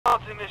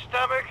in his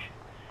stomach,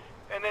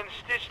 and then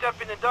stitched up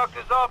in the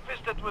doctor's office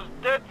that was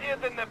dirtier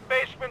than the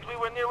basement we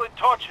were nearly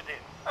tortured in.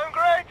 I'm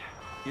great.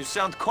 You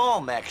sound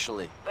calm,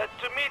 actually. That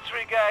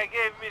Dimitri guy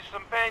gave me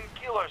some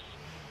painkillers.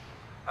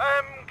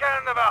 I'm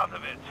kind of out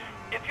of it.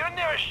 If you're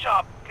near a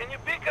shop, can you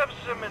pick up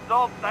some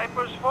adult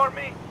diapers for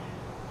me?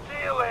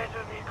 See you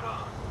later, Nico.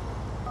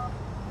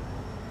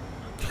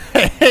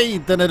 Hey,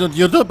 Internet und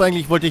YouTube,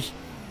 eigentlich wollte ich...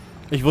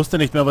 Ich wusste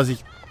nicht mehr, was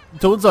ich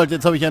tun sollte.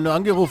 Jetzt habe ich ja nur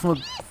angerufen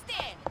und...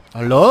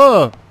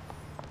 Hallo?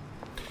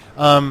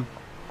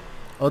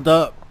 Und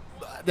der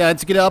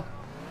Einzige, der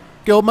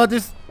abgehoben hat,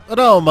 ist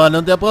Raumann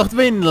und der braucht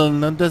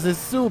Windeln und das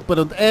ist super.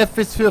 Und F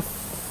ist für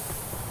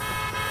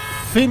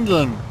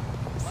Findeln.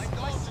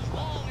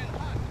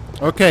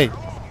 Okay.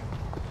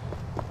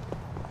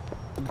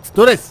 Jetzt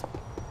tu das.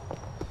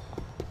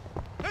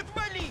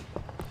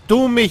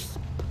 Du mich.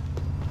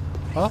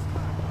 Oh.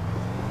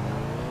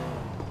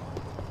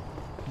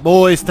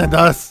 Wo ist denn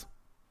das?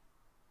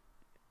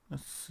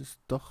 Es ist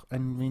doch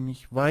ein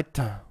wenig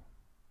weiter.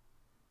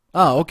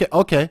 Ah, okay,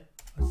 okay.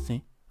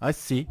 I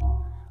see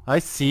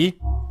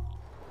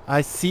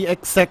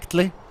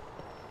exactly.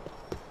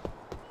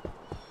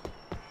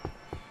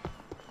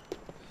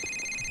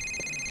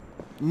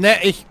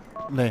 Nee.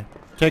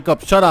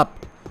 Jacob, shut up.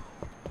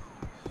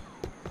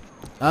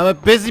 I'm a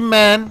busy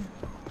man.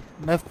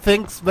 And I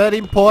think very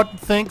important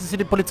things. Ist hier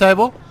die Polizei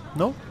wo?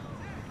 No?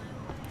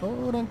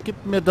 Oh, dann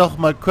gib mir doch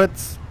mal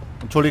kurz...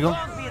 Entschuldigung.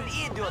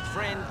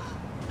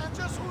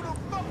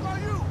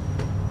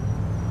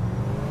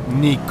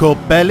 Nico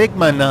Bellic,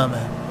 mein Name.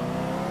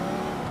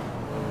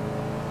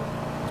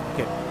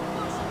 Okay.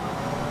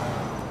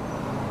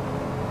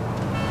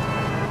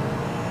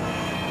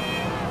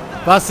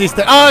 Was ist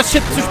denn? Ah,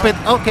 shit, zu spät.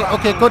 Okay,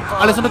 okay, gut.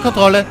 Alles unter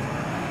Kontrolle.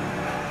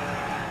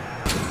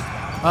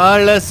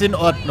 Alles in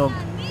Ordnung.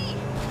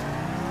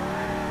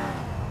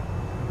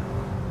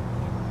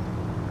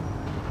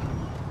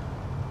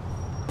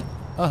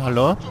 Ah,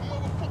 hallo?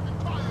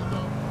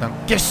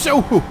 Danke. Yes.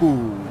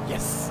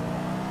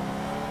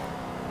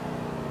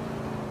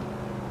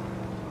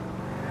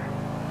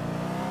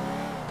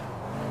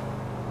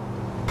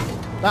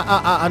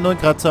 Nur ein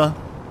Kratzer.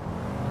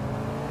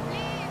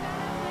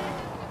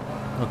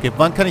 Okay,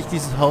 wann kann ich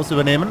dieses Haus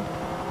übernehmen?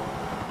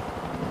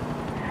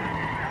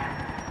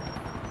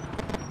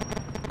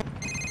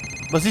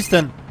 Was ist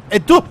denn? Ey,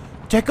 du!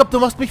 Jacob, du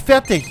machst mich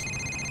fertig!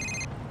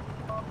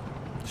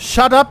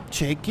 Shut up,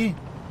 Jakey!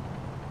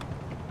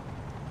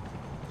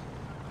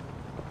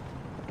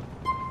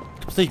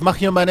 Ich mache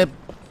hier meine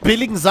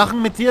billigen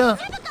Sachen mit dir.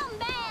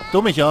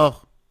 Du mich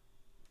auch.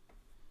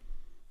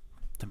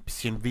 Ein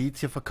bisschen Weed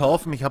hier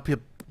verkaufen. Ich habe hier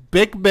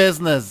Big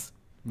Business.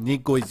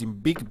 Nico is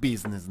in Big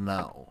Business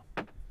now.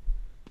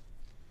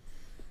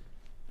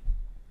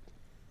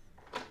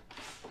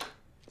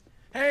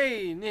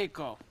 Hey,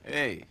 Nico.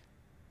 Hey,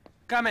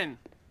 Come in.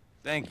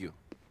 thank you.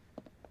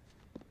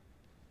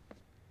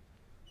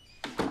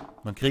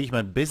 Dann kriege ich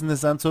meinen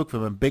Businessanzug für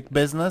mein Big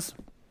Business.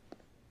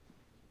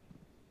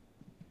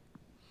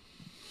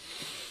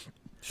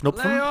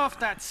 Schnupfen. Lay off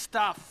that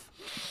stuff.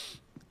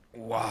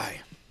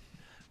 Why?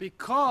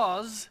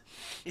 Because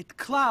it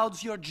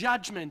clouds your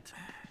judgment.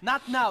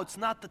 Not now, it's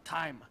not the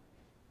time.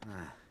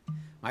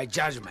 My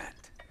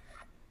judgment.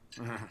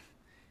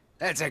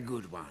 That's a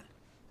good one.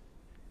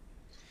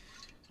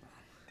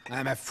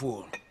 I'm a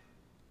fool.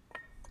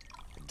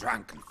 A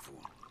drunken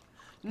fool.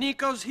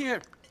 Nico's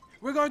here.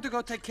 We're going to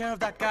go take care of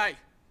that guy.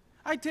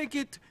 I take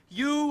it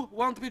you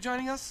won't be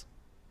joining us?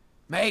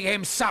 Make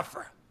him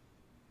suffer.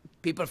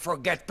 People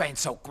forget pain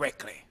so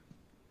quickly.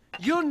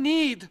 You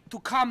need to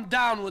calm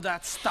down with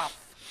that stuff.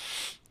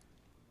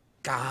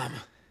 Calm?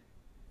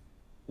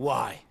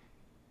 Why?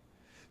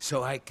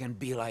 So I can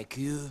be like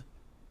you,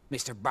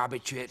 Mr.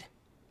 Barbiturated?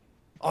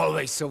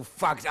 Always so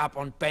fucked up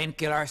on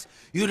painkillers,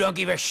 you don't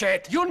give a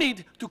shit? You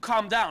need to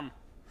calm down.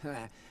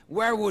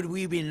 Where would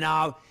we be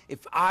now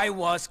if I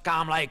was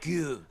calm like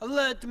you?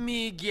 Let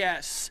me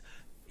guess.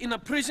 In a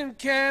prison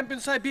camp in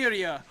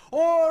Siberia,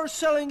 or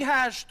selling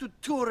hash to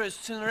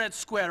tourists in Red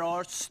Square,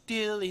 or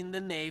still in the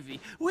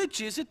Navy.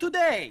 Which is it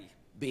today?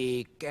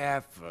 Be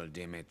careful,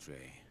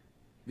 Dimitri.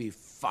 Be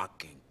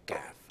fucking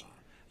careful.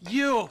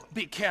 You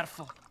be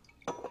careful.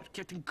 You're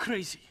getting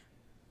crazy.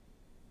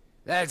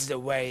 That's the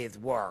way it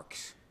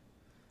works.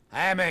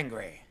 I'm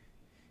angry.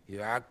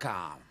 You are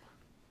calm.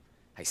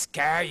 I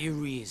scare you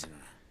reason.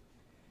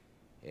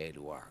 It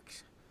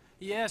works.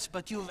 Yes,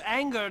 but you've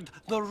angered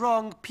the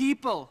wrong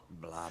people.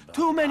 Blah, blah,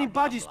 Too many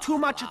blah, bodies, blah, too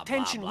much blah,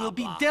 attention blah, will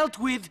be blah. dealt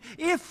with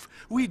if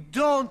we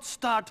don't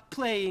start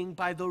playing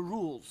by the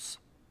rules.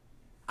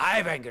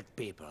 I've angered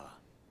people.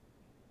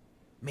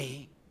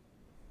 Me?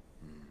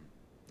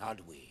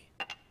 Not we.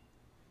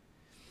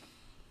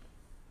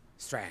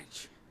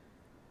 Strange.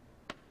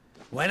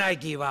 When I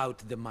give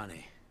out the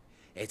money,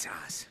 it's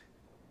us.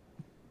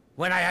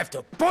 When I have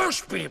to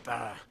push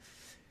people,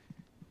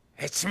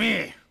 it's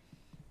me.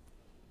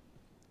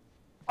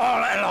 All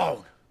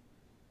alone.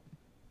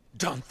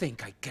 Don't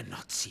think I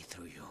cannot see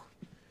through you.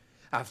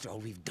 After all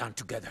we've done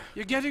together.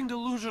 You're getting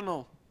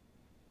delusional.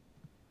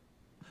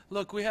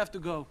 Look, we have to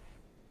go.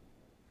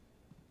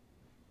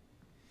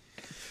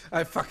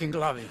 I fucking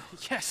love you.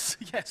 Yes,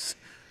 yes.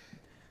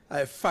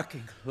 I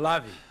fucking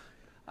love you.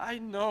 I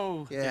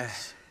know Yeah.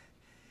 this.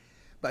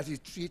 But you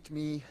treat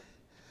me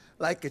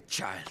like a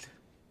child.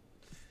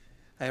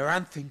 I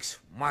run things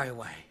my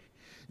way.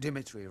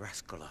 Dmitri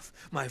Raskolov.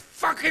 My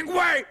fucking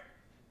way!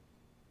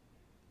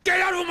 Get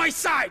out of my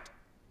sight!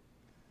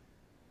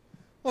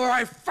 Or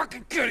I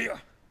fucking kill you!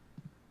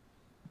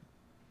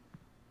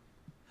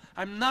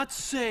 I'm not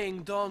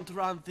saying don't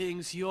run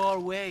things your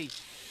way.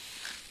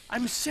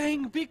 I'm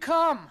saying be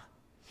calm.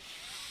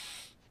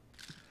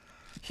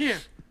 Here.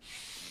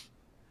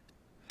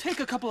 Take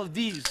a couple of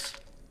these.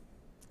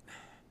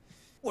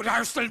 What are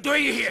you still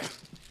doing here?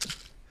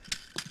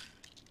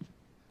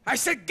 I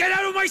said get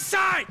out of my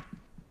sight!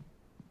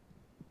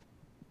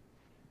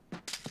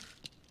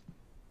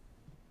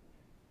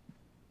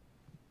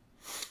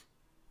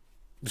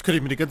 Das könnte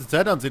ich mir die ganze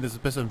Zeit ansehen, das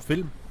ist besser im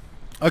Film.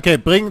 Okay,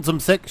 bringen zum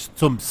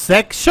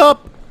Sexshop?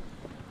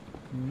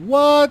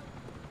 What?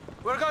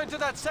 We're going to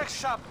that sex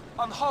shop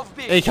on Hove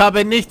Beach. Ich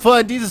habe nicht vor,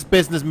 in dieses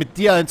Business mit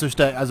dir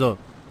einzusteigen. Also,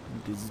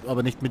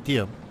 aber nicht mit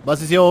dir.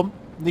 Was ist hier oben,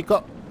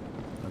 Nico?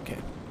 Okay.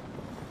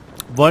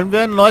 Wollen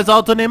wir ein neues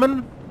Auto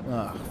nehmen?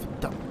 Ach,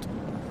 verdammt.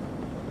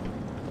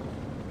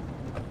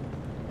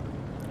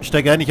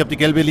 Steig ein, ich habe die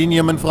gelbe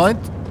Linie, mein Freund.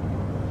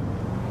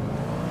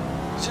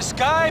 This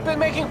guy been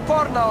making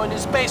porno in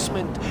his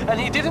basement, and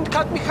he didn't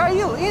cut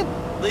Mikhail in.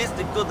 Least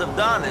they could have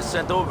done is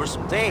sent over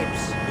some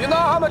tapes. You know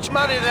how much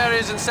money there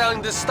is in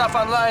selling this stuff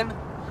online?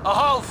 A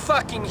whole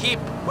fucking heap.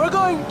 We're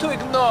going to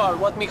ignore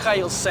what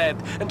Mikhail said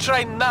and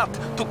try not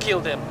to kill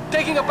them.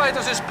 Taking a bite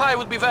of this pie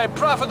would be very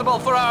profitable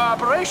for our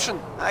operation.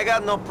 I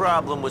got no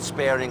problem with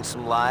sparing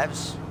some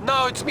lives.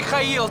 No, it's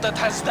Mikhail that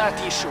has that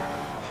issue.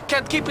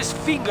 Can't keep his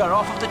finger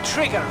off of the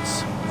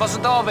triggers.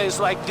 Wasn't always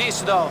like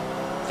this, though.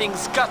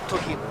 Things got to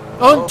him.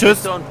 Und Hope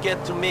tschüss. it don't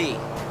get to me.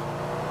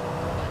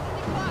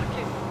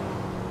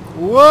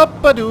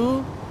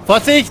 Whoopadu.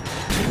 Vorsicht!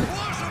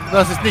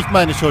 Das ist nicht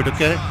meine Schuld,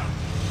 okay?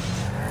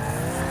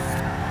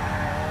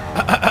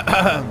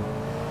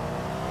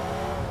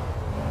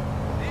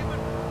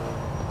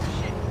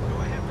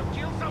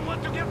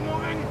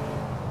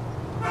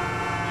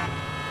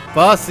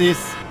 Was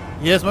ist?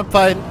 Hier ist mein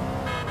Pfeil.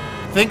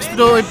 Things to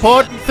do,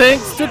 important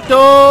things to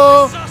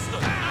do.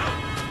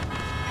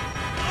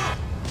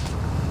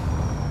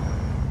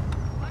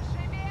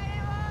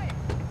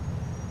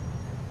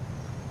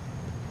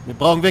 Wir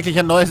brauchen wirklich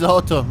ein neues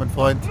Auto, mein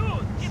Freund.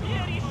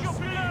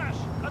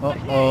 Oh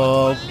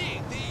oh.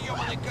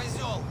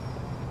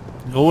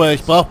 Ruhe,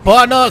 ich brauche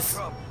Pornos.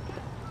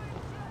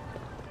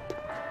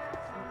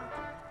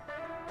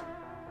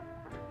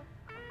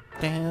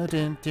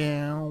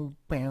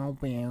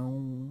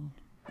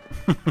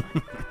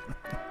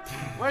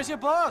 Where's your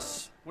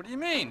boss? What do you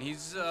mean?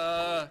 He's,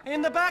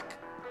 In the back?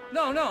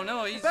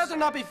 No, he's... Better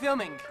not be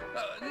filming.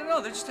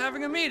 No, they're just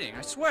having a meeting,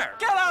 I swear.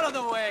 Get out of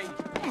the way!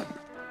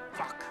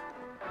 Fuck.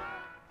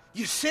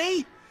 You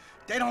see?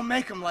 They don't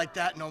make them like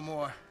that no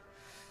more.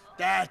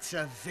 That's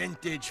a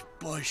vintage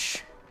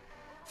Bush.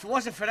 If it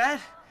wasn't for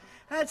that,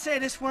 I'd say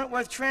this weren't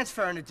worth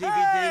transferring to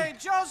DVD. Hey,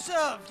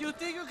 Joseph! You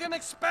think you can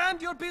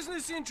expand your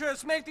business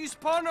interests, make these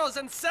pornos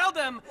and sell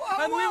them,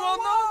 and we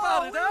won't know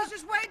about it, We huh? was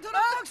just waiting till the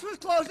books was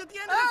closed at the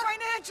end of the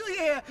financial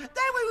year.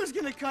 Then we was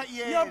gonna cut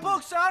you Your in.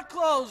 books are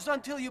closed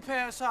until you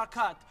pay us our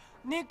cut.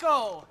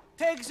 Nico,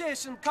 take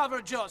this and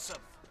cover Joseph.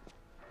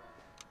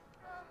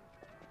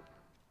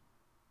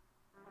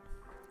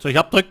 Soll ich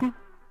abdrücken?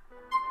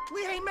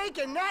 We ain't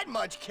making that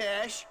much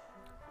cash.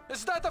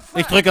 Is that a fact?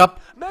 Ich drück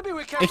ab. Maybe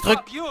we can't Ich drück.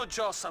 stop you,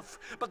 Joseph,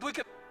 but we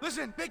can...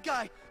 Listen, big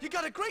guy, you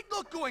got a great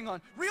look going on.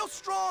 Real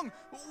strong.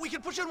 We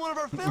can put you in one of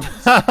our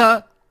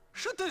films.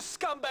 Shoot this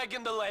scumbag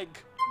in the leg.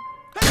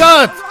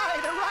 Cut! All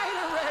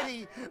right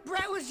already.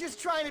 Brett was just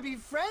trying to be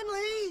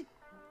friendly.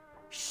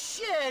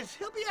 Shit,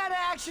 he'll be out of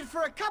action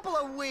for a couple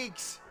of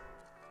weeks.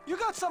 You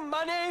got some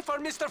money for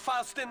Mr.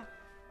 Faustin?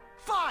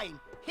 Fine,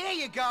 here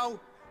you go.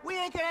 We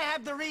ain't gonna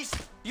have the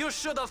You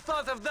should have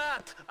thought of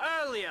that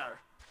earlier.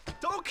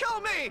 Don't kill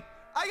me.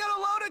 I got a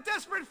load of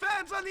desperate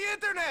fans on the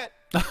internet.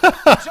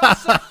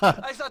 Joseph,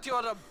 I thought you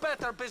were a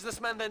better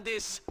businessman than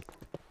this.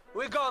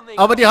 We're gone,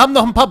 Nico. Aber die haben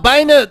noch ein paar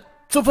Beine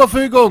zur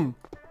Verfügung.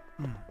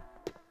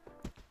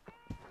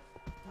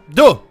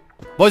 Du,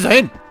 wo ist er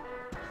hin?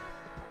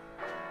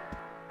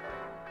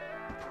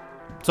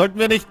 Sollten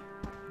wir nicht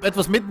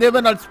etwas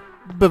mitnehmen als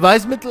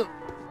Beweismittel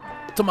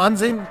zum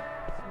Ansehen?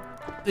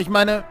 Ich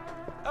meine,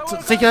 We're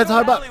going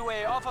sicherheitshalber. to an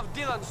alleyway off of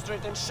Dillon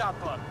Street in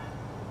Shotput.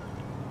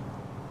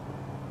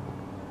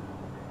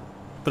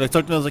 Vielleicht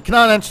sollten wir unsere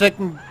Knarren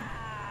einstecken.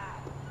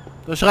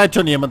 Da schreit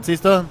schon jemand,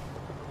 siehst du?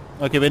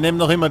 Okay, wir nehmen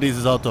noch immer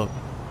dieses Auto.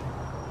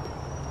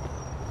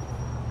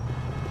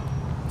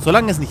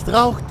 Solange es nicht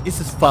raucht,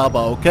 ist es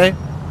fahrbar, okay?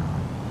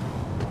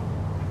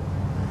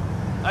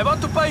 I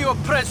want to buy you a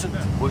present.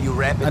 Will you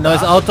wrap it Ein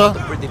neues up Auto.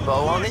 with a pretty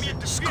bow on it?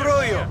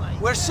 Screw you.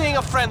 We're seeing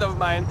a friend of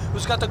mine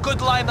who's got a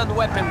good line on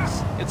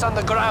weapons. It's on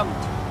the ground.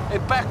 A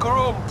back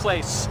room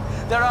place.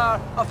 There are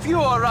a few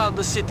around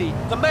the city.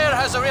 The mayor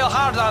has a real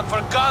hard-on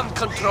for gun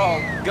control.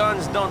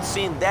 Guns don't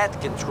seem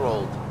that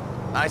controlled.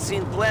 I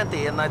seen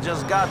plenty and I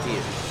just got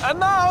here. And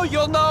now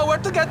you'll know where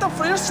to get them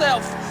for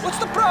yourself. What's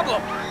the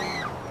problem?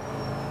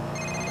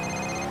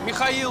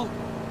 Михаил,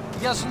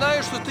 я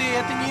знаю, что ты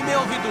это не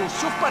имел в виду.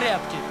 Все в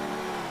порядке.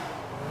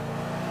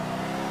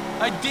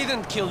 I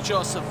didn't kill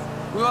Joseph.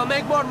 We will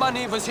make more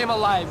money with him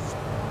alive.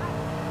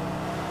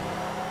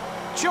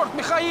 Черт,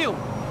 Михаил!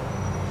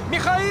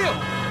 Михаил!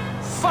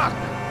 Fuck!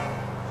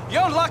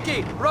 You're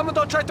lucky.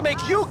 Ramadan tried to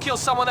make you kill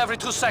someone every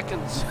 2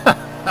 seconds.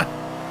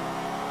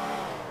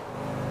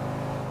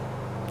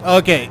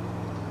 Okay.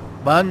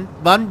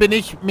 Wann bin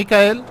ich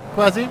Michael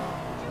quasi?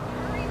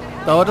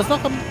 Dauert das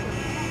noch ein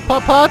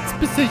paar Parts,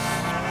 bis ich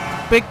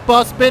Big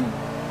Boss bin?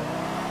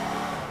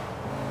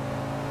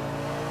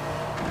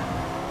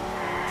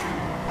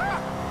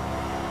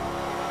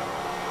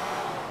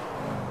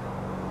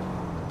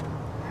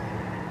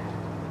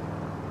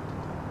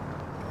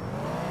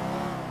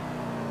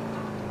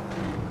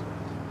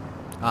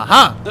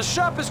 Aha! The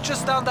shop is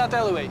just down that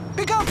alleyway.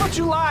 Pick out what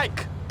you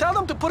like. Tell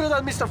them to put it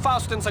on Mr.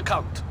 Faustin's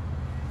account.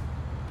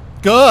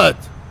 Gut.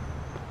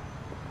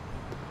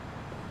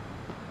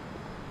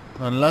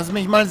 Dann lass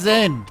mich mal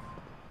sehen.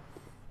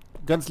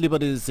 Ganz lieber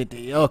die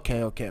City.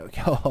 Okay. Alright,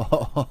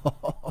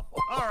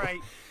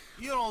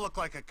 you don't look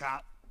like a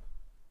cop.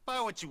 Buy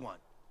what you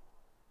want.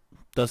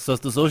 Das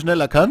hast du so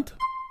schnell erkannt?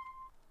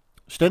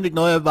 Ständig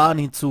neue Waren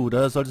hinzu.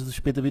 Da sollte es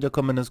später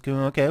wiederkommen.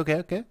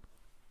 Okay.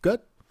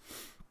 Gut.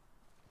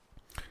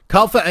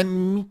 Kaufe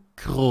ein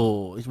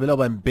Mikro. Ich will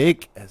aber ein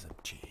Big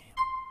SMG.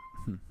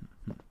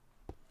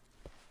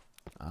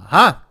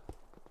 Aha.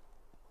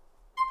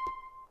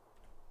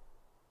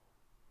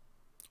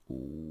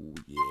 Oh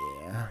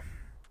yeah.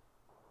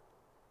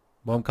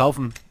 Warum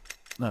kaufen?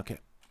 Okay.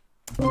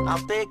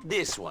 I'll take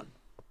this one.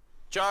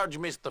 Charge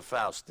Mr.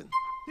 Faustin.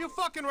 You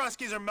fucking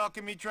Ruskies are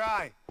milking me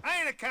dry.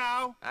 I ain't a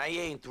cow. I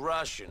ain't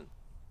Russian.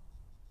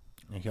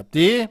 Ich hab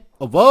die.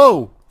 Oh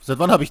wow. Seit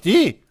wann hab ich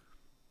die?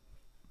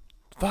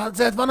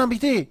 Seit wann hab ich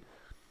die?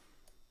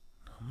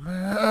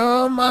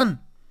 Oh Mann.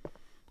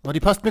 Oh, die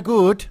passt mir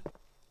gut.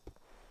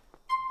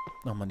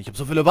 Oh Mann, ich habe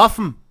so viele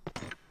Waffen.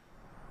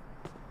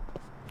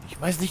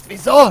 Ich weiß nicht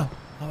wieso,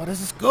 aber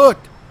das ist gut.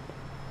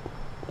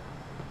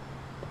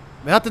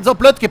 Wer hat denn so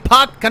blöd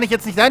geparkt? Kann ich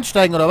jetzt nicht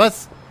einsteigen, oder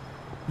was?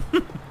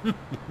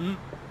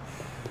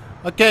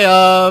 Okay,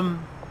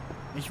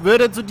 ich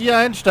würde zu dir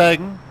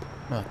einsteigen.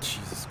 Oh,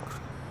 Jesus.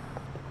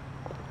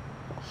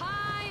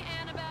 Hi,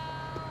 Annabelle.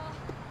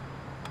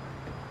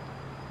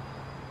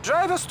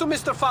 Drive us to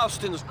Mr.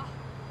 Faustin's.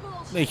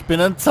 Ich bin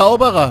ein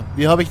Zauberer.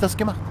 Wie habe ich das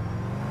gemacht?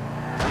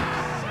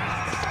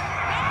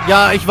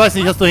 Ja, ich weiß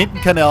nicht, hast du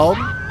hinten keine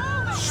Augen?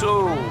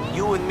 So,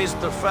 you and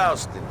Mr.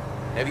 Faustin,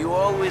 have you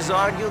always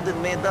argued and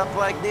made up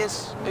like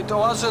this? It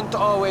wasn't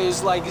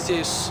always like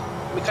this.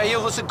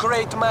 Mikhail was a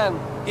great man.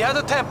 He had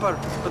a temper,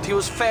 but he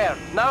was fair.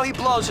 Now he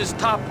blows his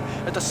top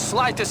at the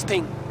slightest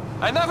thing.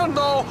 I never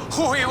know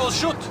who he will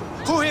shoot,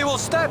 who he will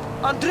stab.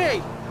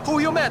 Andrei, who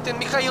you met in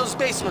Mikhail's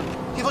basement.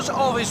 He was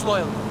always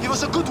loyal. He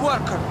was a good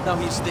worker. Now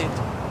he's dead.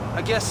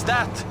 I guess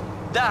that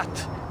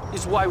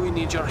is why we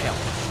need your help.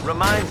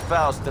 Remind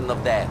Faustin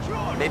of that.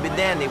 Maybe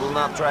then he will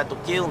not try to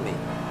kill me.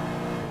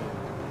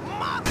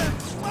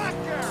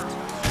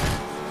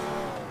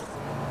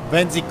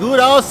 Wenn sie gut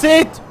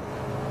aussieht.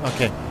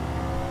 Okay.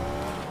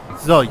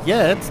 So,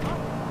 jetzt.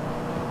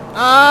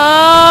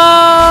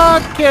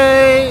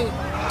 Okay.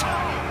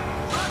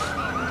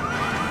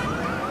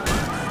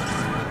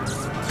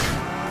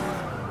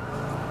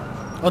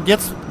 Und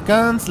jetzt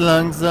ganz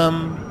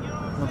langsam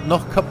und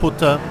noch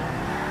kaputter.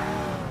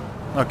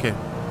 Okay.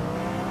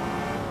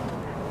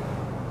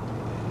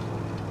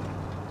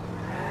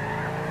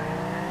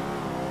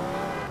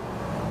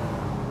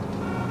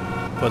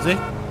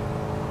 Vorsicht.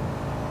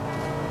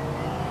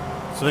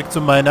 Zurück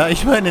zu meiner,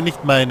 ich meine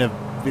nicht meine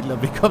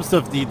Villa. Wie kommst du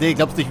auf die Idee?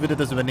 Glaubst du, ich würde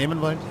das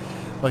übernehmen wollen?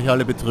 Weil ich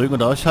alle betrügen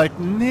und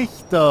ausschalten?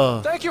 Nicht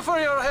doch. Thank you for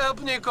your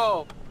help,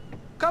 Nico.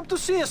 Come to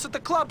see us at the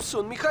club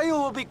soon. Mikhail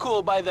will be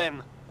cool by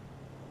then.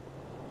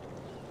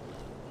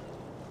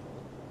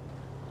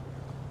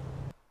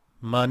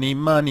 Money.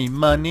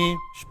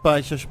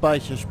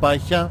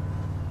 Speicher.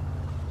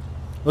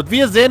 Und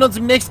wir sehen uns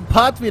im nächsten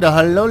Part wieder.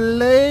 Hallo,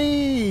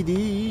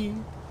 Lady.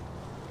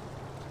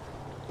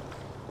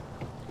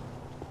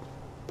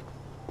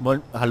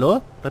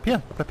 Hallo? Bleib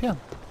hier.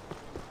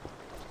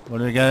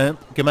 Wollen wir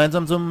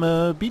gemeinsam zum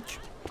Beach?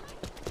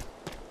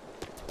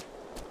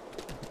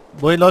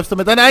 Wohin läufst du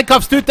mit deiner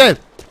Einkaufstüte?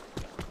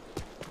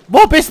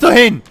 Wo bist du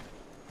hin?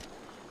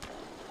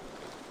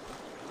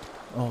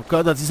 Oh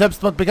Gott, hat sie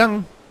Selbstmord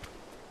begangen?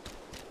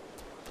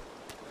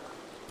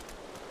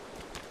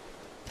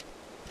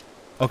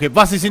 Okay,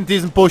 was ist in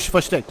diesem Busch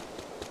versteckt?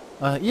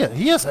 Ah,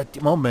 hier seid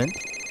ihr. Moment.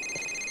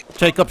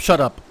 Jacob,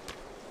 shut up.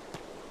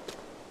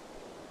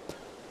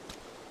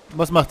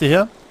 Was macht ihr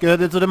hier?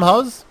 Gehört ihr zu dem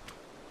Haus?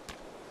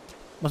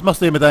 Was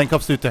machst du hier mit der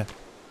Einkaufstüte?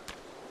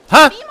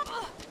 Ha!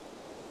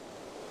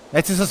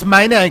 Jetzt ist das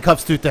meine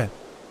Einkaufstüte.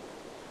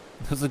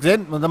 Hast du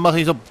gesehen? Und dann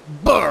mache ich so...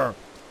 Brrr.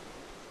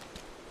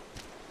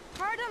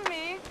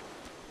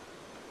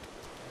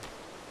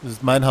 Das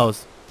ist mein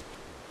Haus.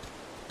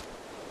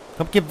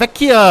 Komm, geh weg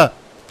hier!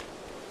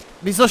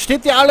 Wieso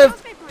steht ihr alle...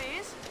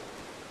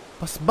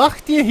 Was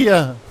macht ihr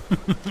hier?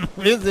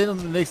 Wir sehen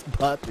uns im nächsten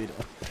Part wieder.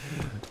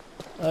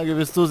 Danke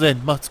fürs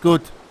Zusehen. Macht's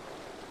gut.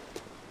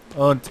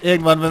 Und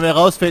irgendwann, wenn wir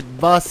rausfinden,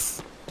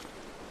 was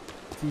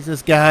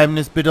dieses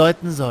Geheimnis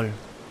bedeuten soll.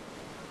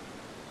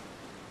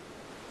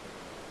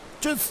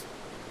 Tschüss!